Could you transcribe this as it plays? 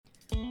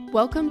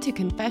Welcome to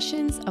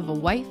Confessions of a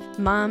Wife,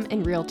 Mom,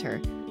 and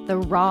Realtor, the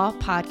Raw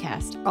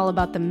podcast, all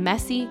about the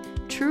messy,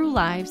 true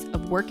lives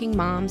of working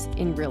moms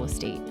in real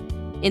estate.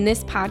 In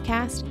this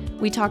podcast,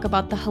 we talk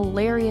about the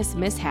hilarious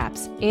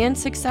mishaps and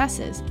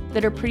successes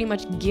that are pretty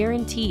much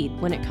guaranteed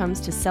when it comes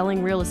to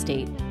selling real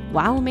estate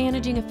while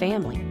managing a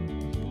family.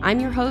 I'm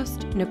your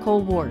host,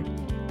 Nicole Ward,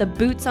 the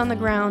boots on the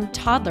ground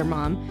toddler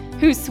mom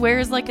who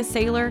swears like a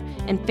sailor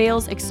and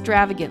fails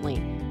extravagantly,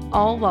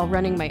 all while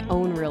running my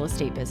own real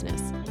estate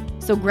business.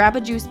 So grab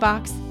a juice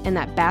box and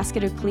that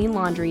basket of clean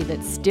laundry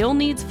that still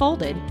needs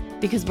folded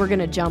because we're going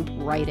to jump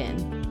right in.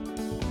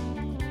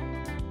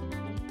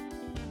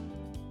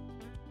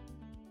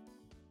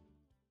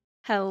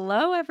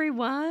 Hello,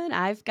 everyone.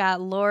 I've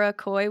got Laura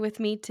Coy with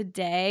me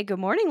today. Good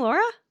morning,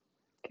 Laura.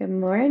 Good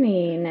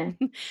morning.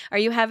 Are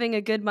you having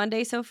a good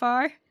Monday so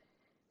far?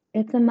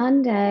 It's a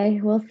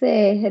Monday. We'll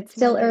see. It's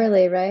still Monday.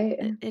 early, right?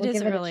 It We'll is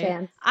give it early. a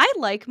chance. I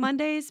like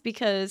Mondays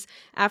because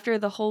after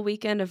the whole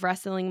weekend of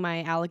wrestling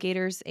my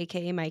alligators,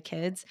 aka my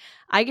kids,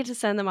 I get to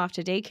send them off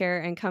to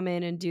daycare and come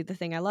in and do the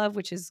thing I love,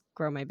 which is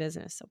grow my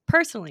business. So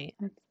personally,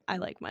 I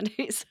like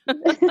Mondays.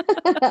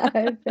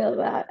 I feel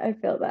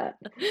that.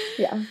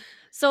 Yeah.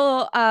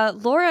 So,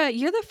 Laura,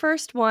 you're the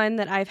first one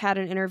that I've had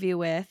an interview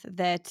with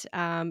that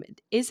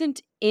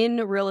isn't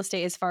in real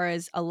estate as far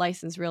as a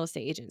licensed real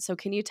estate agent. So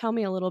can you tell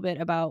me a little bit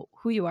about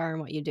who you are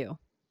and what you do?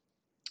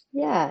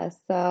 Yeah.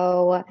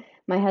 So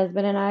my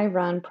husband and I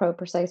run Pro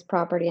Precise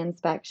Property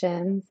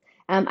Inspections.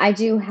 I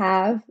do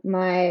have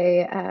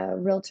my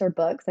realtor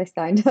books. I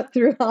signed up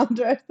through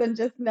Honduras and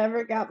just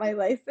never got my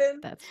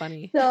license. That's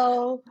funny.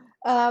 So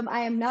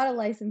I am not a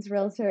licensed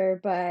realtor,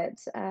 but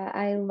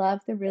I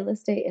love the real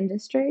estate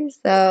industry.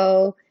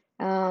 So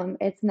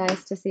it's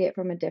nice to see it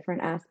from a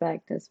different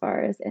aspect as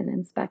far as in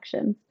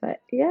inspections. But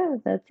yeah,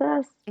 that's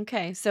us.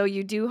 Okay, so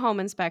you do home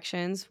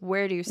inspections.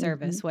 Where do you hmm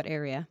service? What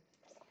area?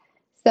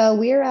 So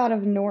we're out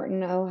of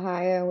Norton,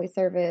 Ohio. We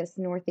service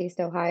Northeast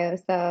Ohio,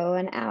 so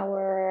an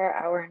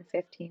hour and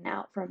 15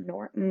 out from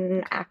Norton,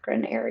 Okay.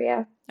 Akron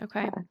area.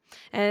 Okay.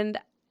 And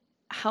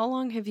how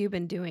long have you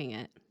been doing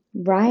it?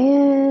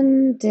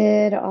 Ryan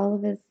did all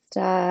of his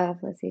stuff.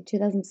 Let's see,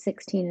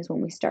 2016 is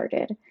when we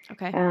started.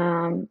 Okay.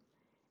 Um,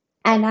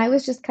 and I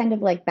was just kind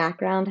of like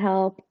background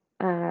help.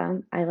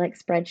 I like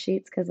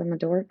spreadsheets because I'm a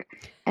dork.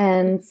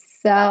 And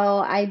so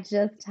I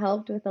just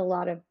helped with a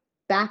lot of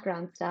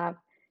background stuff,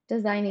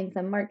 designing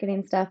some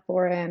marketing stuff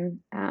for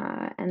him.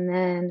 And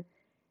then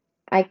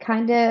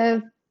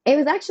it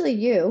was actually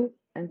you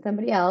and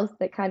somebody else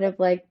that kind of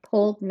like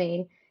pulled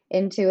me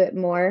into it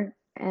more.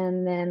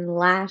 And then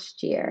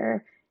last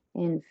year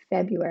in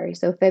February,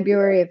 so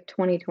February of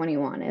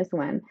 2021 is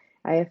when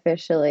I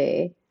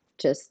officially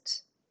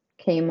just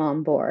came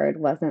on board,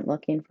 wasn't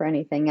looking for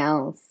anything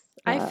else,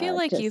 I feel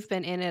like you've just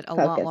been in it a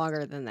lot focused.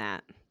 longer than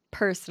that,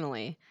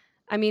 personally.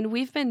 I mean,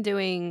 we've been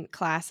doing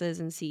classes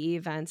and CE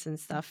events and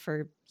stuff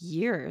for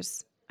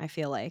years, I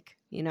feel like,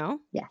 you know?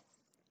 Yes.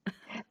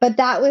 But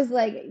that was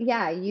like,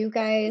 yeah, you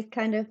guys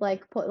kind of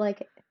like put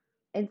like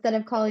instead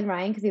of calling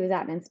Ryan because he was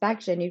at an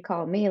inspection, you'd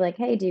call me like,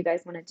 hey, do you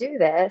guys want to do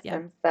this? Yep.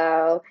 And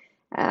so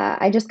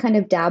I just kind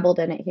of dabbled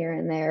in it here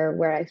and there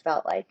where I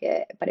felt like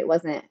it, but it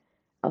wasn't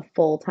a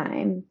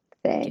full-time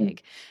thing.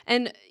 Gig.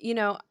 And,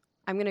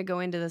 I'm going to go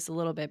into this a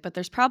little bit, but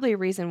there's probably a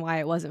reason why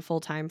it wasn't full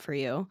time for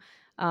you.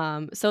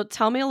 So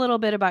tell me a little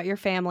bit about your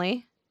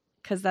family,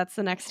 because that's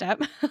the next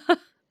step.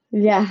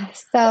 Yeah,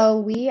 so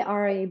we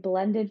are a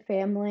blended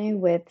family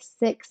with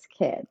 6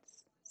 kids.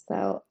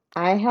 So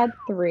I had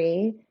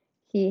 3,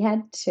 he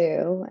had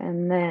 2,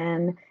 and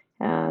then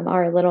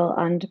our little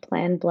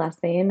unplanned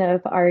blessing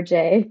of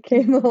RJ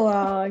came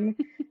along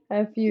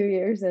a few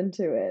years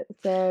into it.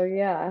 So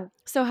yeah,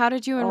 So how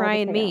did you and all the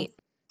Ryan chaos. meet?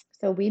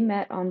 So we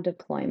met on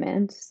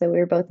deployment. So we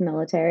were both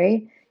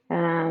military.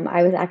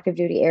 I was active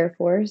duty Air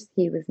Force.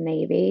 He was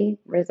Navy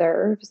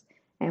Reserves,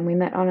 and we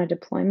met on a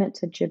deployment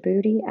to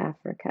Djibouti,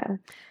 Africa.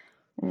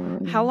 How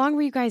And long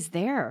were you guys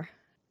there?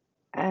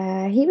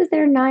 he was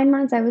there 9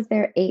 months. I was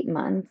there 8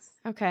 months,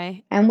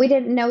 Okay. and we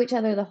didn't know each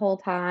other the whole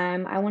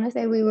time. I want to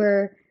say we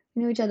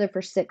knew each other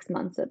for 6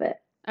 months of it.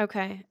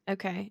 Okay.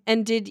 Okay.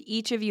 And did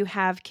each of you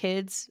have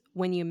kids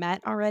when you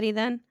met already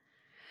then?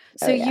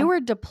 Oh So you yeah, were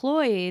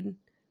deployed,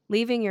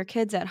 leaving your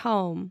kids at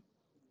home.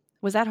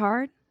 Was that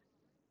hard?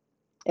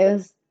 it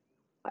was.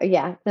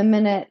 Yeah, the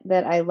minute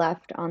that I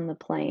left on the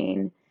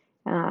plane,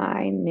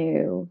 I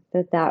knew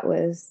that that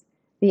was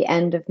the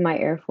end of my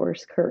Air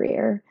Force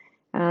career.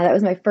 That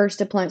was my first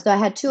deployment. So I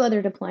had 2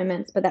 other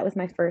deployments, but that was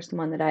my first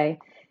one that I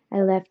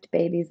left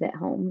babies at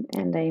home,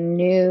 and I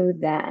knew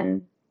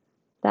then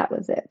that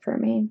was it for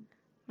me.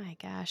 My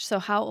gosh. So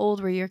how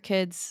old were your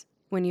kids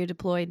when you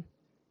deployed?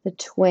 The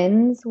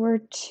twins were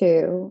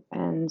 2,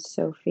 and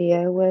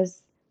Sophia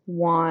was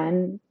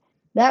 1.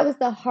 That was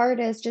the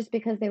hardest just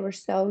because they were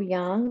so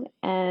young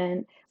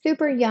and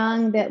super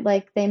young that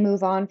like they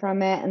move on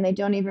from it and they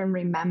don't even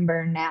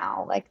remember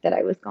now, like that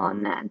I was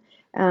gone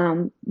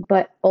then.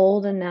 But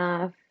old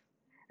enough,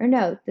 or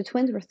no, the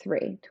twins were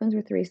 3. Twins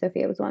were 3,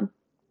 Sophia was 1.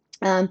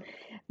 Um,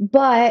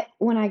 but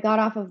when I got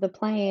off of the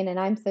plane and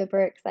I'm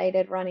super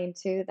excited running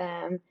to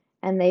them,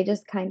 and they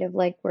just kind of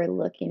like were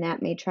looking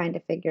at me trying to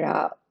figure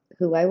out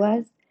who I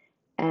was.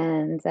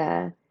 And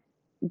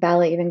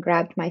Bella even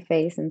grabbed my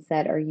face and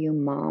said, "Are you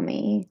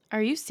mommy?"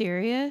 Are you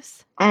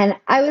serious? And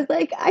I was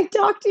like, "I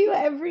talk to you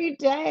every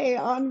day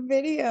on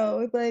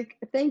video." Like,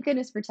 thank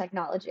goodness for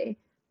technology.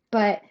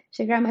 But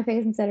she grabbed my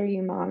face and said, "Are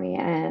you mommy?"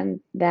 And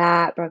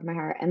that broke my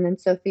heart. And then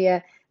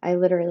Sophia, I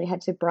literally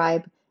had to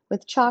bribe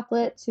with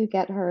chocolate to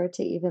get her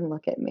to even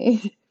look at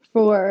me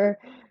for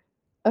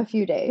a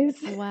few days.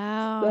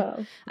 Wow.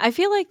 So, I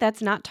feel like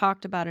that's not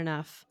talked about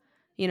enough.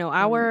 You know,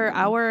 mm,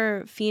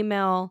 our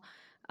female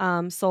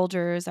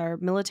soldiers, our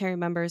military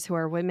members who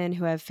are women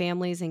who have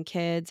families and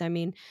kids. I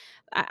mean,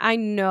 I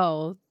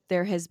know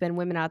there has been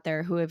women out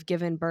there who have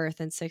given birth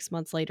and 6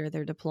 months later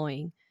they're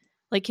deploying.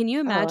 Like, can you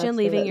oh, imagine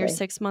leaving your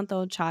absolutely.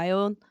 6-month-old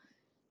child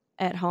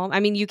at home? I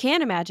mean, you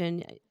can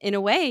imagine. In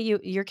a way,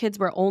 your kids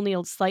were only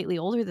slightly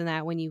older than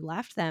that when you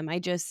left them.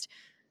 I,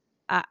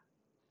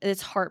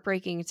 it's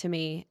heartbreaking to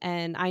me,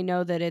 and I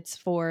know that it's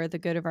for the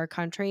good of our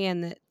country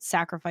and that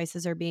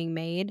sacrifices are being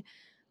made,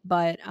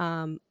 but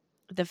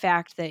the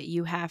fact that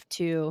you have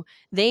to,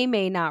 they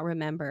may not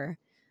remember,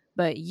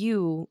 but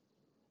you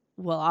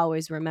will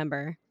always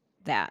remember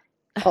that.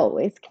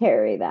 Always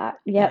carry that.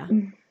 Yep.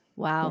 Yeah.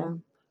 Wow. Yeah.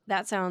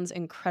 That sounds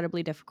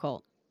incredibly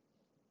difficult.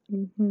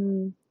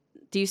 Hmm.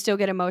 Do you still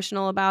get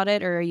emotional about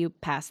it, or are you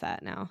past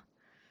that now?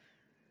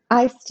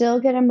 I still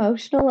get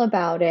emotional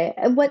about it.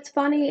 What's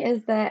funny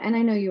is that, and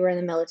I know you were in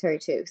the military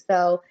too,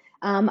 so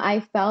I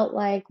felt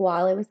like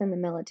while I was in the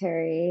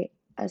military,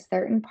 a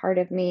certain part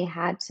of me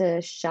had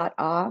to shut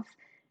off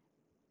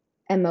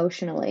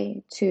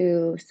emotionally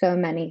to so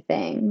many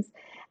things.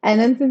 And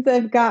then since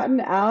I've gotten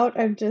out,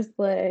 I'm just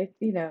like,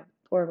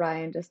 poor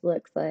Ryan just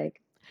looks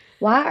like,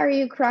 why are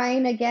you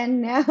crying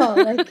again now?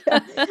 Like,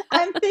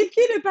 I'm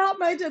thinking about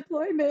my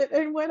deployment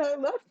and when I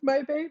left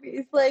my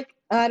babies. Like,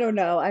 I don't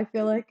know. I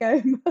feel like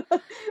I'm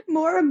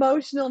more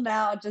emotional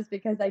now just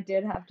because I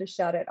did have to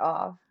shut it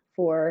off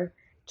for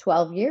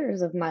 12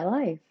 years of my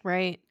life.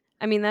 Right.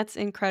 I mean, that's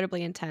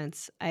incredibly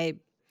intense. I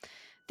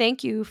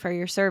thank you for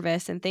your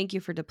service and thank you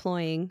for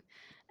deploying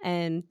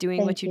and doing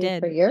what Thank you you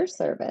for did. your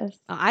service.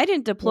 I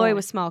didn't deploy Yeah.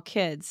 with small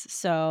kids,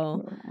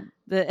 so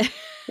the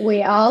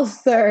We all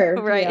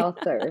served. We right. all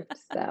served.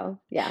 So,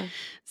 yeah.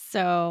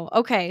 So,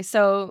 okay,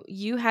 so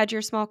you had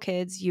your small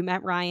kids, you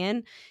met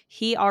Ryan.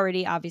 He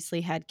already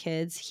obviously had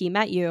kids. He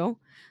met you.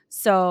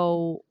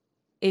 So,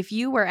 if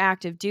you were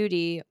active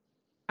duty,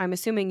 I'm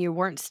assuming you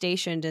weren't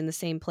stationed in the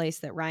same place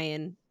that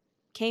Ryan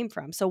came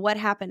from. So, what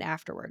happened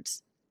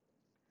afterwards?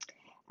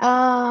 So,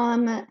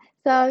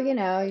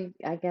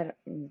 I get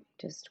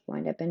just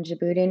wind up in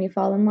Djibouti and you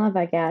fall in love,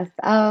 I guess.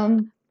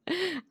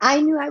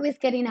 I knew I was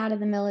getting out of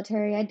the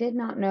military. I did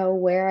not know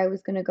where I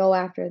was going to go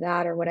after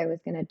that or what I was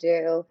going to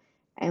do.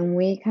 And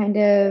we kind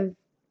of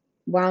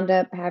wound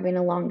up having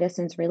a long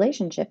distance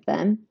relationship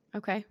then.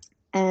 Okay.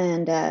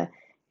 And,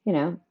 you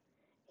know,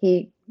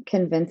 he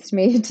convinced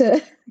me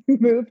to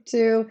move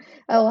to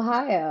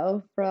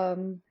Ohio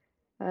from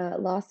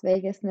Las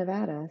Vegas,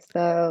 Nevada.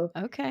 So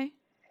Okay.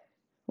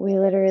 we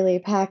literally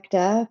packed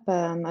up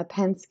a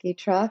Penske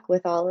truck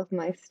with all of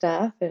my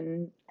stuff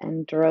and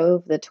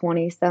drove the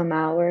 20 some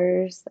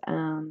hours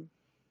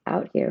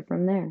out here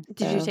from there.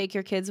 Did you So take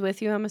your kids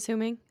with you, I'm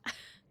assuming?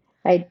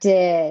 I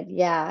did,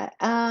 yeah.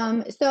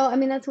 So I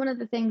mean that's one of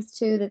the things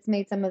too that's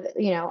made some of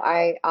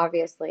I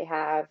obviously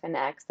have an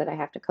ex that I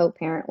have to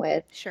co-parent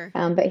with, Sure.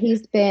 but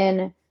he's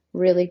been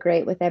really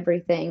great with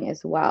everything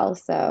as well.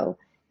 So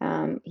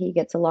he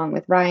gets along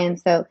with Ryan.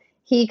 So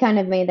he kind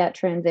of made that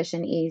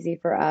transition easy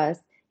for us.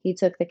 He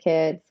took the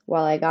kids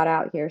while I got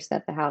out here,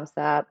 set the house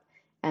up,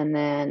 and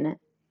then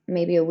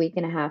maybe a week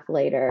and a half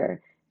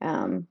later,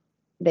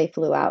 they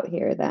flew out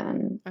here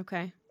then.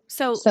 Okay.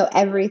 So, So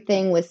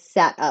everything was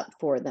set up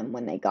for them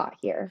when they got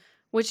here.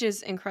 which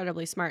is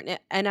incredibly smart.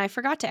 And I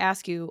forgot to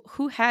ask you,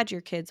 who had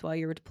your kids while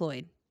you were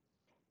deployed?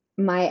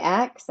 My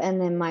ex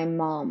and then my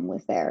mom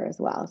was there as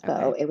well. So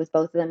Okay. it was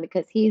both of them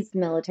because he's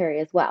military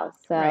as well.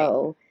 Right.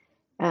 So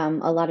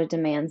a lot of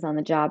demands on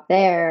the job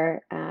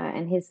there,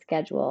 and his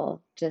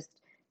schedule just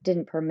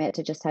didn't permit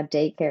to just have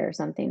daycare or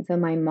something. So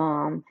my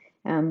mom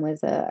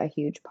was a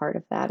huge part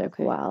of that as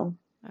Okay. well.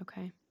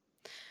 Okay.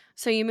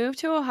 So you moved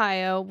to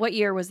Ohio. What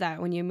year was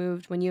that when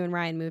when you and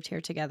Ryan moved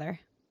here together?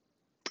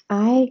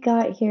 I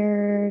got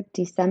here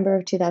December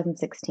of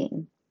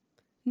 2016.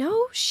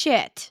 No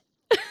shit.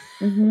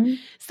 Hmm.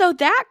 So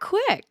that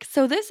quick.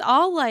 So this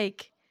all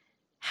like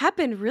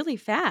happened really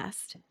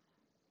fast. I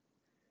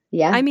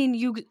Yeah.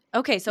 mean,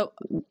 okay, so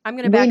I'm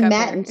going to We back up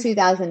met here. in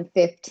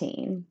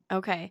 2015.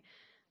 Okay.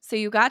 So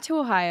you got to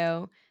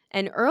Ohio,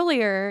 and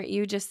earlier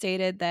you just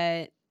stated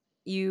that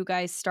you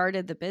guys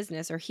started the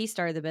business, or he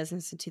started the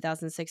business in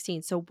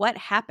 2016. So what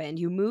happened?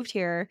 You moved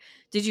here.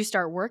 Did you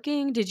start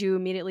working? Did you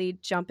immediately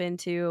jump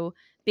into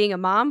being a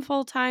mom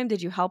full time?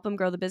 Did you help him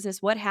grow the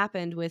business? What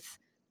happened with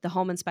the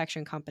home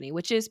inspection company,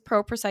 which is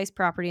Pro Precise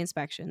Property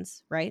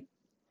Inspections, right?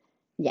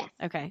 Yes.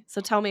 Okay.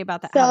 So tell me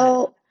about that. How that.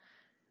 So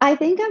I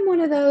think I'm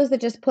one of those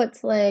that just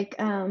puts like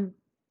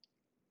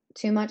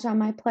too much on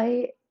my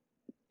plate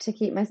to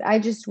keep my I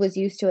just was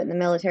used to it in the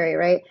military,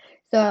 right?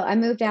 So I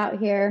moved out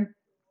here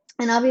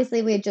and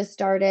obviously we had just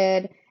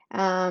started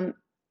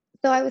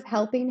so I was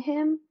helping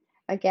him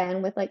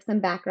again with like some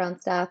background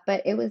stuff,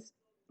 but it was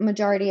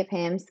majority of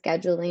him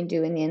scheduling,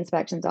 doing the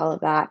inspections, all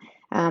of that.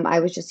 I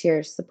was just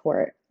here to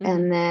support. Mm-hmm.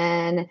 And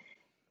then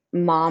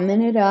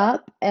momming it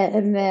up.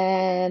 And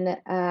then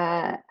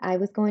I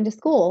was going to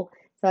school.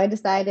 So I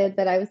decided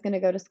that I was going to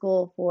go to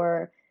school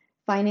for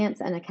finance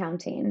and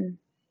accounting,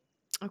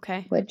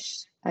 Okay.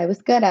 which I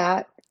was good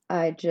at.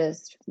 I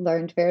just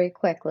learned very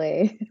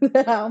quickly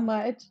how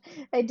much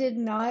I did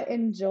not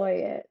enjoy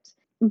it.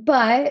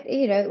 But,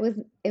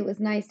 it was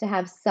nice to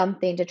have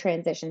something to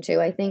transition to.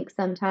 I think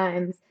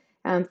sometimes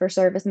for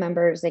service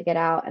members, they get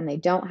out and they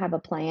don't have a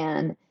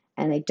plan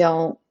and they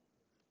don't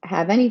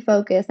have any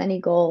focus, any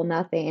goal,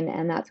 nothing,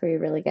 and that's where you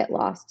really get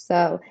lost.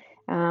 So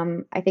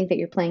I think that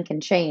your plan can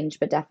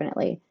change, but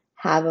definitely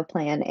have a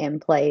plan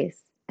in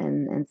place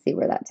and see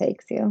where that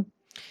takes you.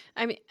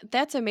 I mean,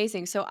 that's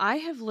amazing. So I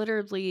have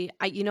literally,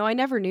 I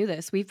never knew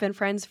this. We've been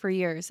friends for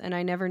years, and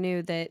I never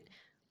knew that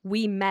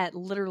we met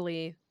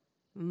literally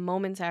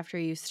moments after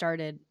you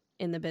started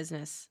in the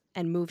business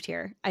and moved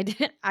here.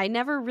 I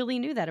never really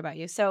knew that about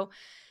you. So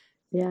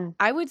Yeah.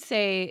 I would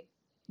say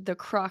the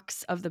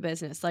crux of the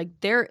business, like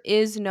there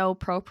is no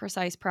Pro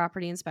Precise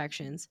property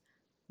inspections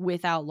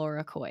without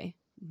Laura Coy.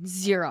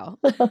 Zero.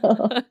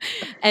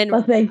 And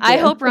Well, thank I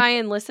you. hope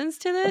Ryan listens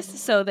to this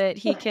so that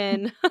he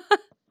can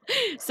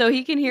so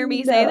he can hear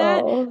me say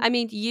that. No. I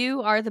mean,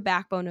 you are the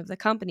backbone of the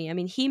company. I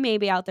mean, he may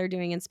be out there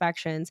doing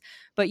inspections,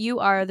 but you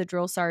are the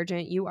drill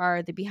sergeant. You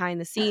are the behind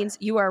the scenes.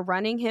 You are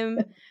running him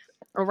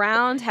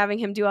around, having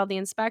him do all the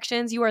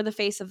inspections. You are the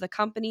face of the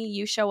company.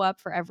 You show up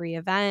for every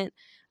event.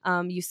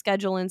 You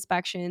schedule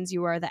inspections.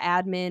 You are the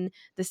admin,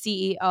 the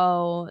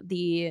CEO,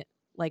 the,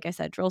 like I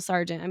said, drill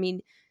sergeant. I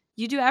mean,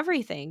 you do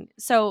everything.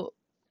 So,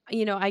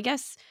 I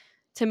guess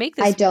to make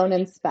I this don't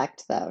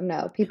inspect though.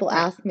 No, people right.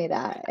 ask me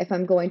that if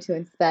I'm going to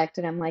inspect,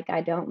 and I'm like, I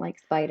don't like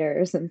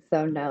spiders, and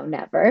so no,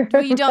 never.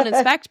 Well, you don't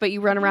inspect, but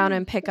you run around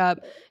and pick up,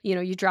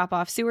 you drop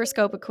off sewer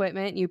scope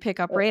equipment, you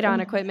pick up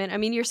radon equipment. I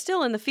mean, you're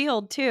still in the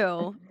field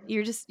too.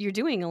 You're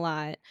doing a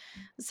lot.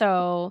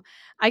 So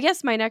I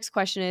guess my next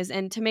question is,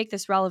 and to make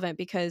this relevant,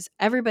 because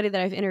everybody that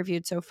I've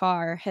interviewed so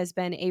far has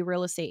been a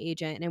real estate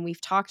agent, and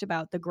we've talked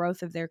about the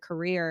growth of their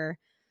career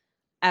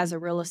as a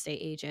real Mhm. estate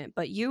agent,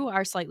 but you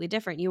are slightly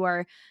different. You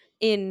are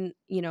in,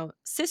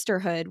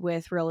 sisterhood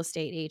with real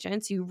estate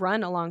agents. You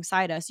run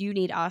alongside us. You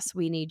need us,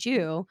 we need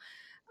you.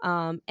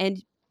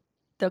 And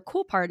the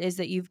cool part is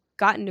that you've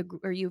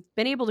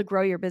been able to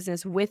grow your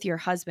business with your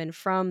husband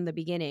from the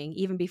beginning,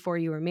 even before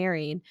you were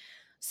married.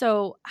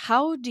 So,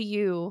 how do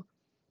you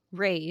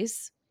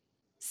raise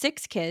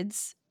 6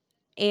 kids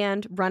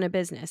and run a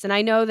business? And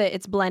I know that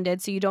it's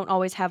blended, so you don't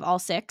always have all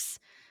 6,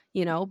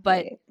 but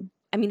Right.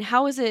 I mean,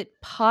 how is it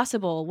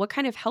possible? What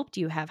kind of help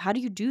do you have? How do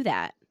you do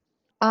that?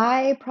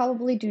 I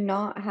probably do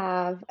not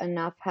have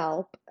enough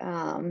help.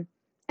 And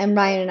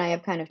Ryan and I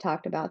have kind of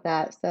talked about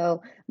that.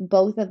 So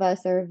both of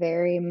us are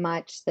very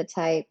much the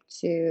type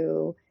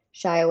to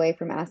shy away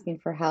from asking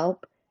for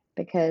help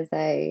because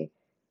I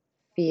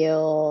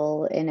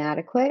feel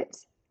inadequate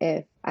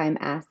if I'm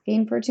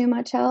asking for too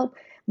much help.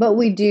 But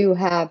we do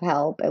have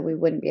help and we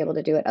wouldn't be able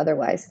to do it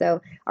otherwise.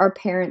 So our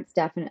parents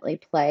definitely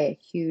play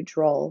a huge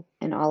role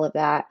in all of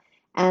that.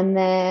 And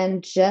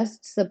then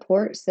just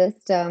support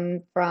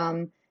system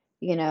from,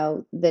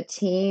 the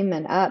team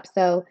and up.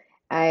 So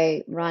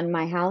I run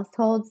my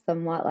household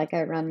somewhat like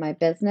I run my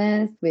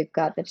business. We've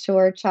got the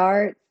chore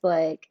charts,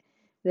 like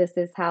this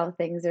is how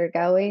things are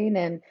going.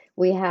 And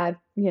we have,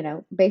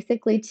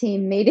 basically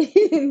team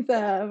meetings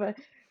of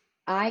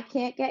I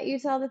can't get you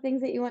to all the things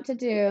that you want to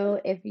do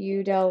if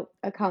you don't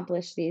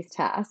accomplish these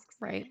tasks.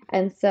 Right.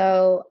 And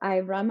so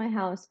I run my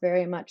house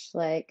very much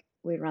like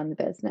we run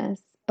the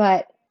business.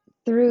 But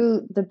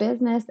through the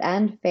business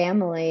and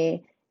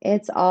family,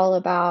 it's all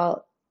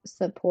about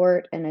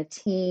support and a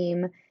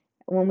team.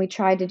 When we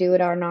tried to do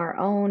it on our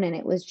own and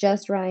it was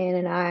just Ryan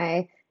and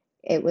I,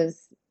 it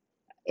was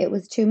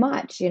too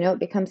much, it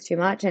becomes too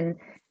much and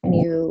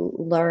you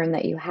learn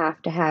that you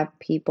have to have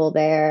people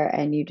there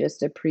and you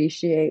just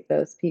appreciate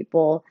those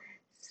people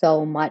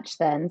so much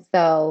then.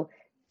 So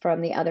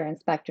from the other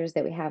inspectors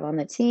that we have on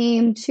the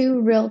team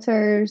to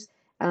realtors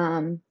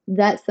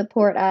that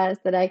support us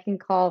that I can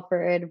call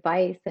for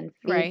advice and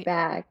Right.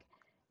 feedback,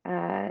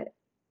 uh,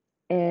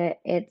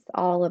 it's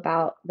all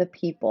about the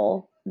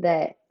people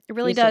that It you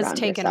really does surround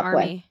take an yourself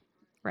with. army,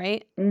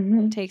 right?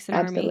 Hmm. Takes an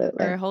army or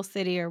Absolutely. a whole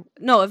city or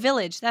no, a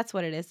village. That's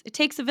what it is. It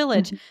takes a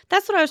village.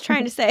 That's what I was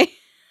trying to say.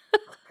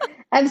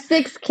 I have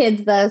 6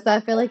 kids though, so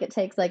I feel like it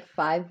takes like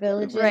 5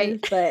 villages,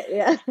 Right. but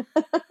yeah.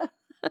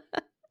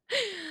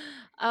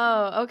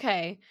 Oh,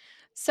 okay.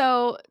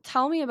 So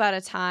tell me about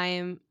a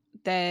time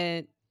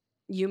that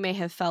you may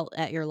have felt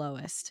at your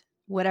lowest,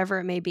 whatever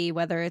it may be,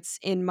 whether it's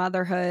in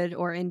motherhood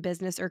or in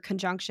business or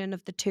conjunction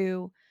of the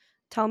two.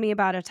 Tell me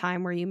about a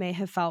time where you may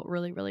have felt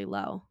really, really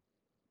low.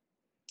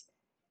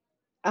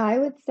 I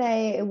would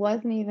say it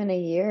wasn't even a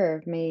year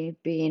of me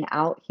being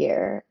out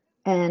here.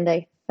 And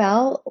I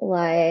felt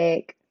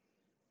like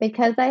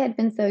because I had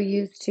been so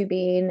used to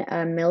being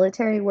a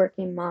military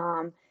working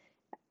mom,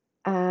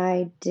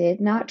 I did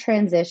not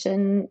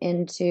transition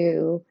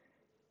into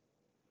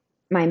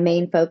my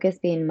main focus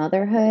being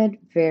motherhood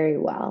very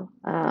well.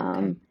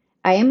 Okay.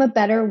 I am a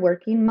better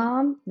working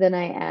mom than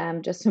I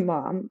am just a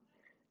mom.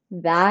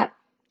 That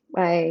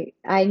I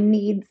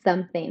need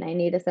something. I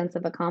need a sense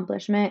of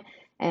accomplishment,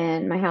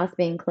 and my house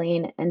being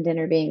clean and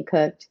dinner being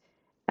cooked,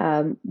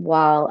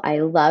 while I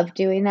love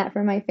doing that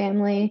for my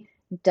family,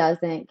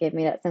 doesn't give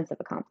me that sense of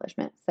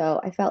accomplishment.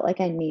 So I felt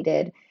like I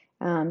needed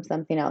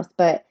something else.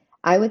 But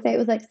I would say it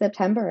was like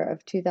September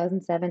of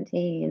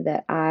 2017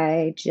 that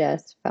I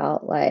just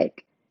felt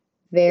like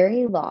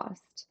very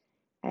lost.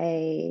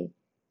 I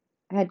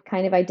had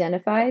kind of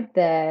identified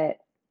that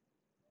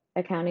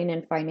accounting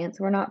and finance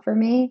were not for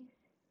me.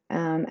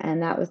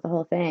 And that was the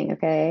whole thing.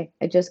 Okay.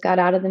 I just got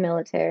out of the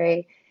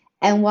military.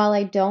 And while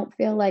I don't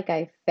feel like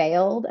I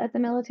failed at the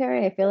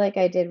military, I feel like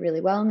I did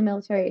really well in the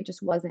military. It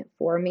just wasn't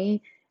for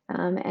me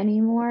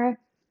anymore.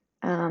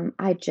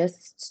 I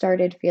just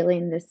started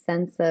feeling this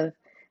sense of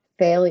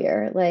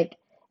failure. Like,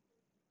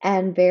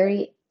 and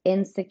very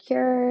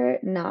insecure,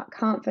 not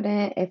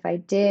confident. If I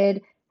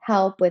did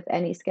help with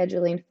any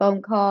scheduling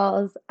phone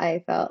calls,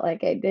 I felt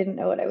like I didn't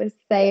know what I was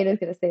saying. I was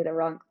going to say the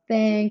wrong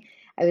thing.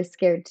 I was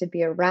scared to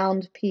be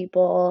around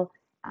people.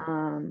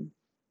 Um,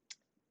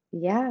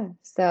 yeah,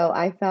 so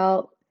I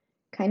felt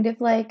kind of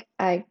like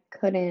I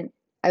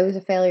was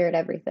a failure at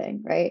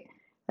everything, right?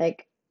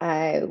 Like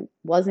I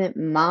wasn't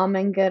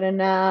momming good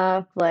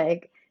enough.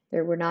 Like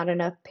there were not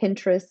enough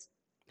Pinterest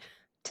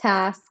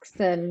tasks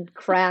and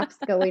crafts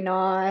going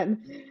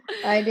on.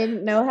 I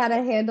didn't know how to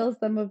handle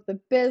some of the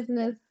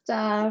business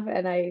stuff,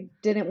 and I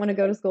didn't want to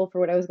go to school for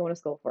what I was going to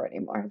school for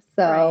anymore. Right.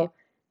 So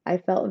I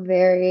felt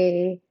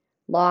very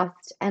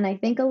lost. And I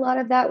think a lot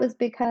of that was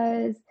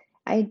because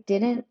I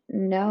didn't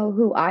know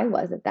who I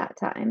was at that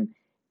time,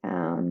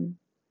 um,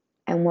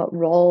 and what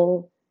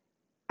role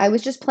I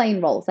was just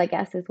playing roles, I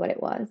guess, is what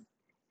it was.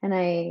 And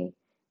I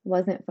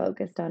wasn't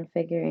focused on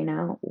figuring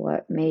out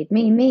what made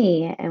me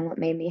me and what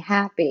made me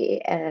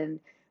happy and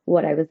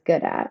what I was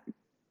good at.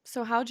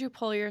 So how'd you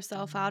pull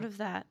yourself out of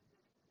that?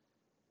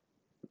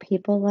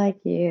 People like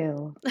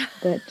you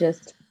that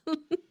just,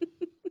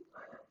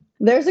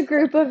 there's a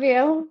group of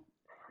you,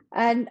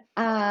 and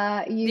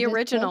you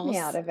The just pulled me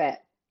out originals. of it.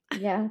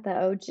 Yeah, the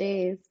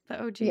OGs.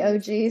 The The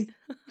OGs. OGs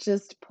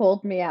just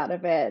pulled me out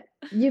of it.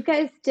 You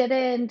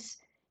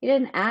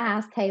didn't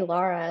ask, hey,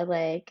 Laura,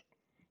 like,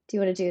 do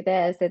you want to do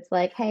this? It's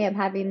like, hey, I'm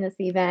having this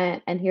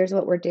event and here's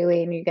what we're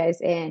doing. You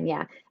guys in?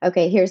 Yeah.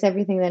 Okay, here's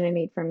everything that I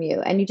need from you.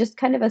 And you just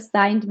kind of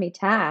assigned me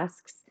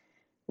tasks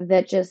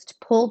that just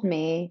pulled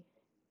me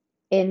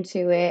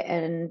into it.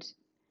 And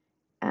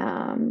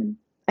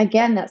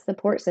again, that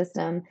support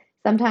system.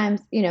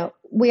 Sometimes,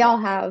 we all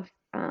have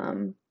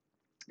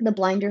the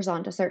blinders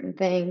on to certain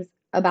things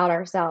about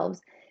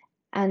ourselves.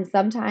 And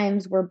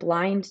sometimes we're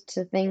blind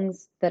to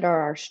things that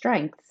are our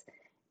strengths,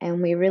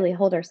 and we really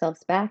hold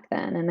ourselves back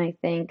then. And I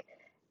think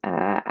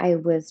I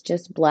was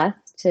just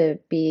blessed to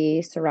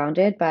be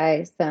surrounded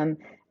by some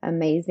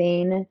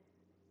amazing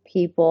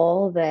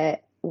people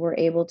that were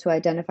able to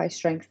identify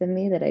strengths in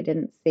me that I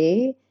didn't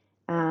see.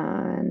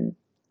 Um,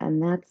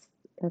 and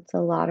that's a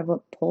lot of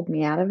what pulled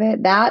me out of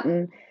it. That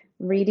and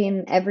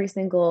reading every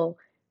single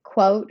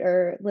quote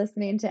or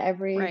listening to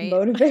every Right.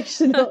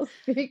 motivational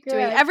speaker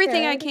Doing I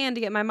everything I could. can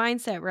to get my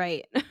mindset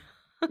right.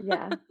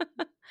 Yeah,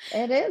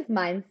 it is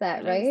mindset,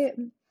 It is. right?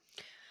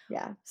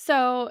 Yeah.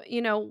 So,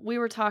 we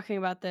were talking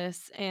about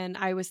this and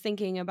I was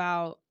thinking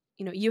about,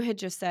 you had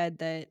just said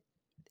that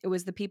it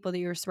was the people that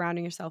you were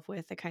surrounding yourself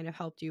with that kind of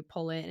helped you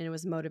pull it and it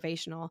was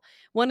motivational.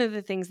 One of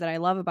the things that I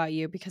love about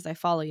you because I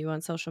follow you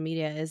on social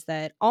media is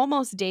that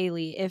almost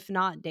daily, if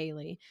not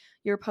daily,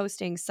 you're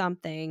posting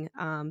something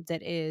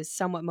that is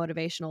somewhat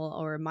motivational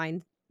or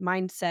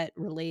mindset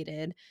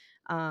related.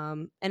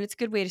 And it's a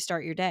good way to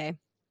start your day.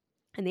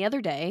 And the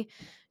other day,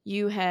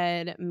 you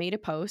had made a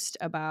post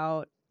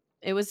about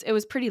it was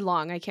pretty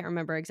long. I can't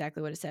remember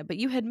exactly what it said, but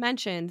you had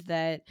mentioned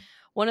that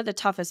one of the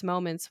toughest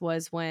moments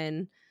was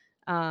when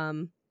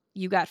um,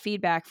 you got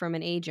feedback from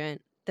an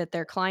agent that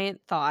their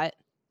client thought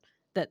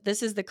that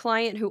this is the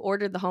client who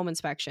ordered the home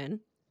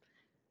inspection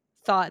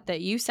thought that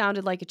you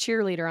sounded like a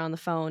cheerleader on the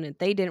phone and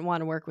they didn't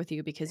want to work with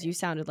you because you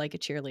sounded like a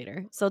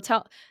cheerleader. So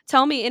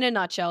tell me in a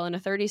nutshell in a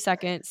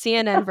 30-second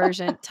CNN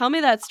version, tell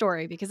me that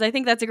story because I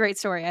think that's a great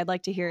story. I'd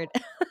like to hear it.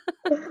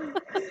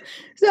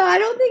 So I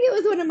don't think it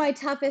was one of my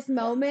toughest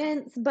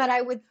moments, but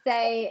I would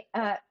say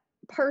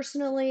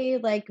personally,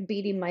 like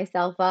beating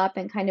myself up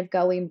and kind of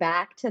going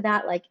back to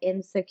that like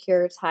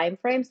insecure time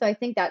frame. So I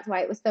think that's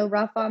why it was so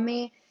rough on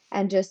me.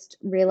 And just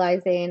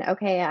realizing,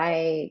 okay,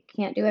 I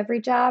can't do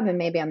every job, and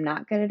maybe I'm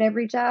not good at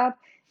every job.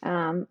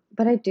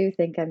 But I do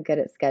think I'm good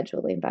at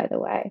scheduling, by the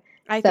way.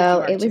 I think you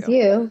So are it was too.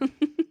 you.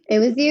 It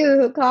was you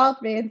who called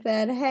me and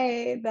said,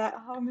 hey, that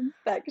home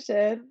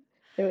inspection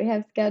that we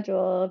have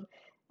scheduled,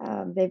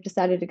 they've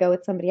decided to go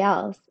with somebody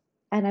else.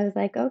 And I was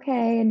like,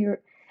 okay. And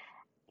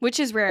which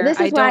is rare. this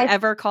I is don't why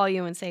ever call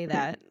you and say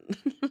that.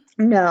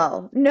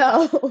 no,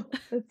 no.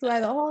 That's why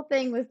the whole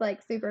thing was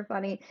like super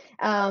funny.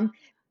 And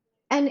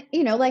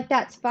like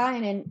that's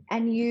fine. And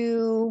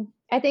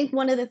I think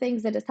one of the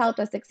things that has helped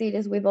us succeed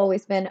is we've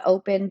always been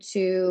open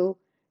to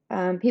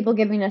people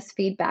giving us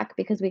feedback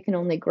because we can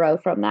only grow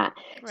from that.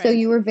 So Right.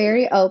 you were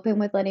very open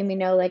with letting me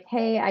know, like,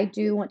 hey, I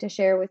do want to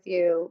share with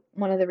you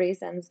one of the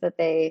reasons that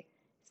they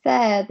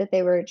said that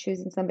they were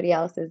choosing somebody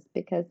else is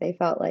because they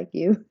felt like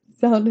you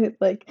sounded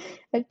like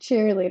a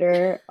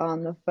cheerleader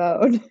on the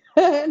phone.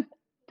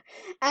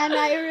 And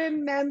I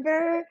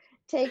remember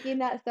taking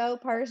that so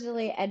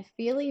personally and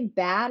feeling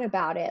bad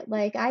about it.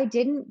 Like, I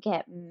didn't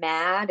get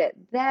mad at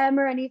them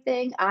or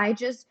anything. I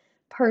just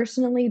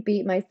personally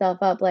beat myself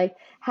up. Like,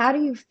 how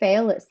do you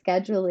fail at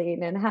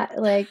scheduling? And how,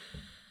 like,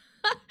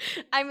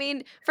 I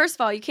mean, first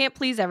of all, you can't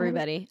please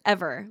everybody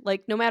ever.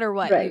 Like no matter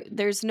what, right.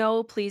 there's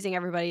no pleasing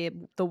everybody.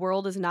 The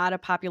world is not a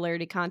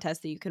popularity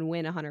contest that you can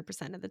win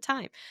 100% of the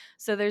time.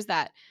 So there's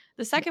that.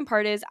 The second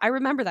part is I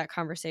remember that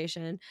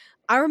conversation.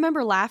 I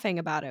remember laughing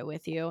about it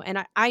with you,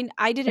 and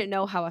I didn't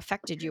know how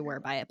affected you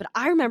were by it, but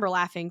I remember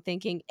laughing,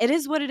 thinking it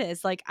is what it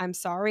is. Like I'm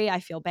sorry, I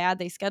feel bad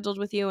they scheduled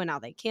with you and now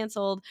they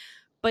canceled,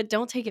 but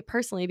don't take it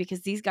personally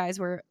because these guys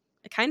were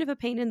kind of a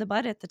pain in the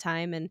butt at the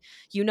time, and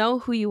you know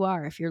who you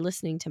are if you're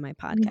listening to my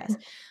podcast.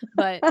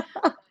 But,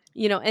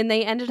 and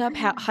they ended up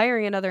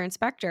hiring another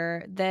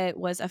inspector that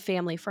was a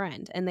family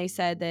friend. And they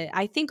said that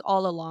I think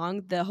all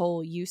along, the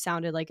whole you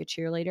sounded like a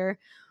cheerleader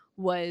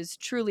was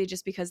truly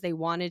just because they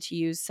wanted to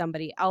use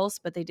somebody else,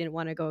 but they didn't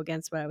want to go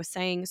against what I was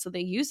saying. So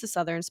they used this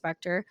other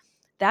inspector.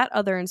 That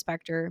other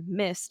inspector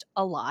missed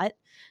a lot.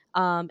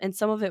 And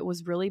some of it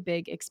was really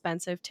big,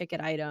 expensive ticket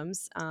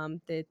items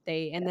and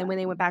then when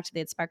they went back to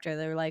the inspector,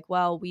 they were like,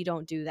 well, we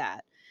don't do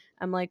that.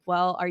 I'm like,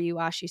 well, are you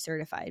ASHI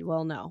certified?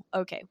 Well, no.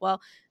 Okay.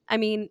 Well, I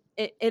mean,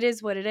 it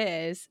is what it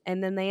is.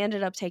 And then they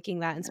ended up taking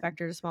that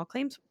inspector to small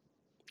claims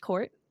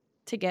court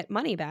to get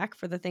money back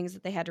for the things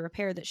that they had to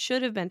repair that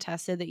should have been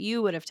tested, that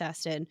you would have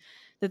tested,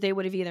 that they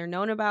would have either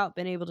known about,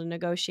 been able to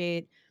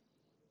negotiate,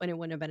 when it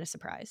wouldn't have been a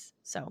surprise.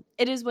 So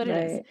it is what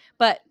it is. Right.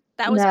 But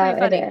that was No, pretty it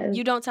funny. is.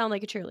 You don't sound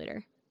like a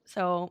cheerleader.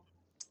 So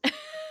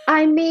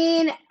I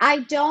mean, I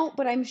don't,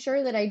 but I'm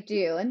sure that I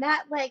do. And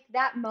that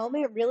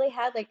moment really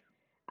had like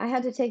I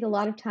had to take a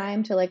lot of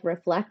time to like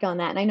reflect on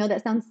that. And I know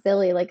that sounds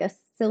silly, like a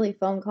silly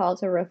phone call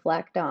to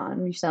reflect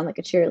on. You sound like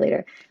a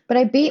cheerleader. But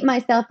I beat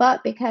myself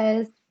up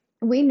because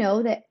we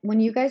know that when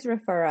you guys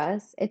refer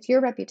us, it's your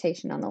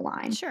reputation on the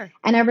line. sure.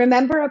 And I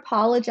remember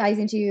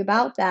apologizing to you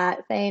about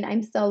that, saying,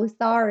 "I'm so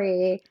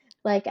sorry.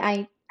 Like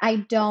I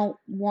don't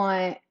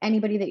want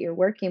anybody that you're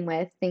working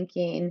with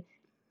thinking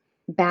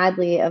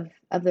badly of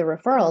the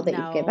referral that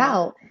you give No.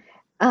 out."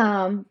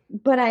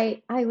 But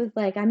I was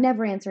like, I'm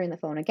never answering the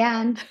phone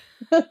again.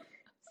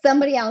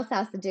 Somebody else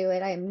has to do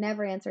it. I am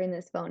never answering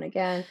this phone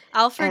again.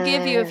 I'll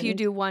forgive you if you And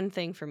do one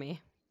thing for me.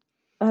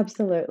 Will you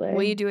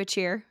absolutely. do a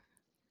cheer?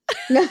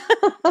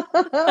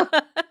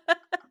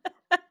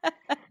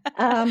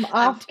 I'm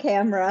Off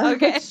camera,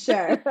 okay.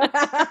 sure.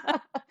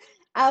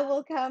 I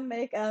will come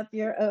make up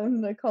your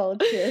own Nicole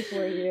cheer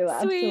for you.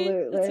 Sweet.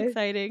 That's Absolutely.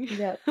 exciting.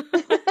 Yep.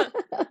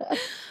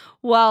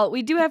 Well,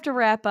 we do have to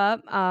wrap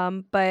up.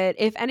 But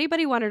if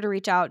anybody wanted to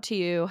reach out to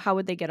you, how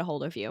would they get a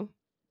hold of you?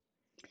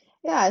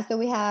 Yeah, so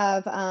we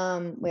have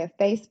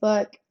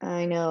Facebook.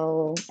 I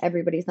know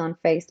everybody's on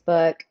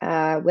Facebook.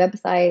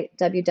 Website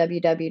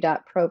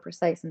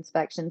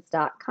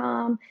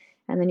www.propreciseinspections.com,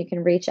 and then you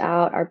can reach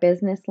out. Our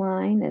business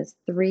line is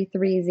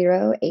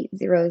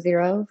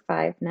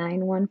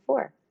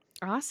 330-800-5914.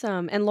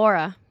 Awesome. And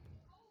Laura,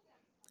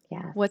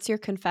 Yes. what's your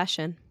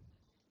confession?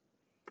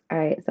 All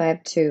right, so I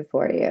have two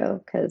for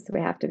you because we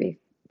have to be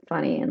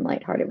funny and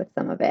lighthearted with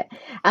some of it.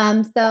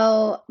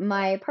 So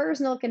my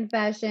personal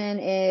confession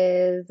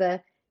is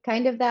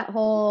kind of that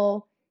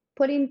whole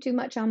putting too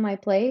much on my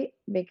plate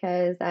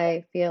because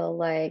I feel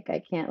like I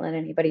can't let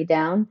anybody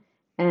down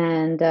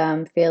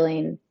and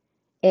feeling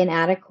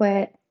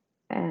inadequate.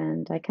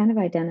 And I kind of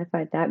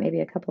identified that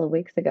maybe a couple of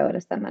weeks ago at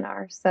a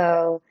seminar.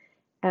 So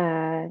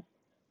uh,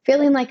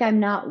 feeling like I'm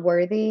not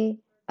worthy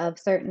of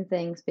certain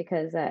things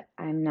because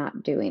I'm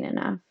not doing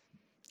enough.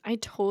 I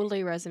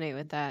totally resonate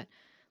with that.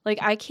 Like,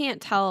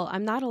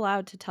 I'm not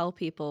allowed to tell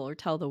people or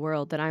tell the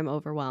world that I'm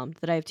overwhelmed,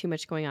 that I have too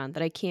much going on,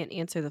 that I can't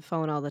answer the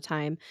phone all the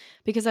time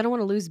because I don't want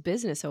to lose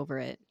business over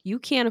it. You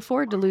can't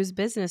afford to lose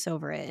business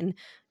over it. And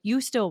you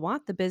still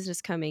want the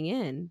business coming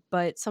in,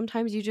 but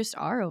sometimes you just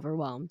are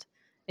overwhelmed.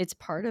 It's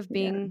part of Yeah,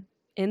 being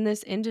in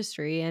this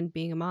industry and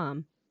being a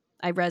mom.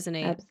 I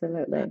resonate.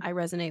 absolutely. I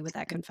resonate with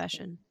that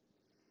confession.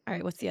 All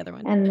right, what's the other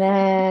one? And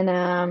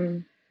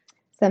then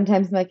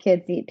sometimes my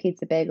kids eat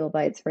pizza bagel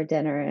bites for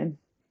dinner, and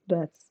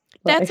that's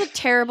That's a life.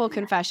 terrible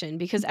confession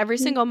because every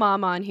single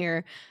mom on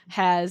here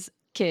has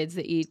kids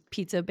that eat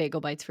pizza bagel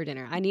bites for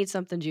dinner. I need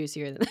something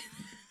juicier than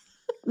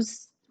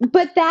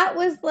But that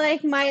was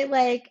like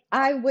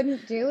I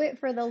wouldn't do it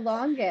for the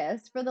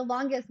longest. For the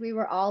longest, we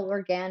were all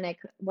organic,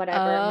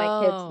 whatever.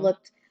 My kids Oh.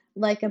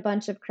 like a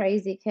bunch of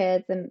crazy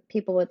kids, and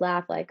people would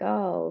laugh like,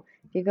 oh,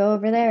 if you go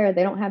over there,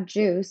 they don't have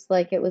juice,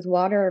 like it was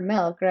water or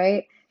milk,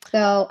 right?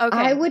 So I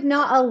Okay. would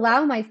not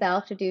allow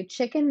myself to do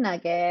chicken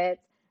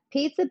nuggets,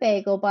 pizza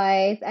bagel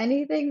bites,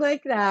 anything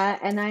like that.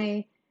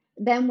 And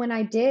then when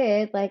I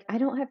did, like, I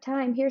don't have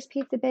time, here's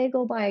pizza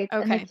bagel bites.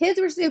 And the Okay. kids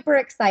were super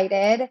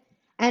excited.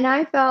 And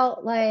I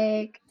felt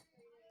like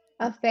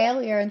a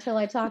failure until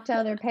I talked to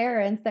other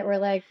parents that were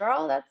like,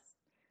 girl,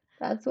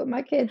 that's what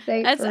my kids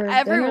ate That's for dinner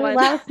everyone.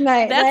 last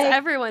night. That's Like,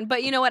 everyone.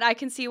 But you know what? I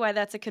can see why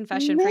that's a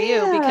confession for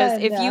you, because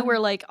if you man, were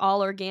like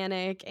all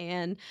organic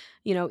and,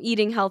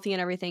 eating healthy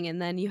and everything,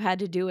 and then you had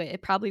to do it,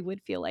 it probably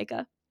would feel like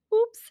a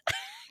oops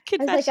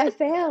I was like, confession. I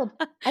failed.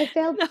 I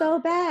failed No. so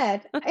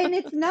bad. And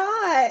it's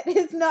not.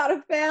 It's not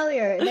a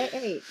failure. They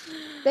ate.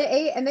 They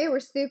ate and they were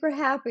super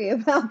happy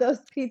about those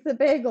pizza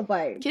bagel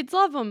bites. Kids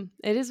love them.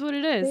 It is what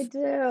it They is.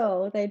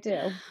 do. They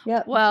do.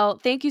 Yep. Well,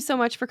 thank you so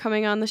much for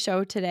coming on the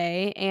show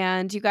today.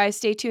 And you guys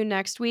stay tuned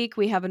next week.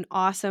 We have an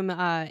awesome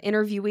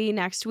interviewee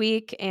next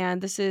week.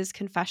 And this is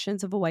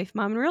Confessions of a Wife,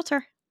 Mom, and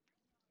Realtor.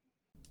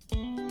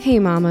 Hey,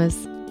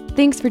 mamas.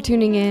 Thanks for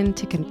tuning in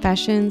to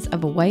Confessions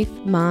of a Wife,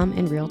 Mom,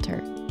 and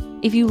Realtor.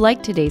 If you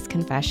liked today's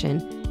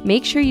confession,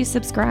 make sure you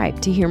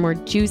subscribe to hear more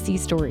juicy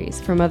stories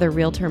from other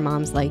realtor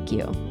moms like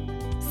you.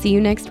 See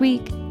you next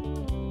week.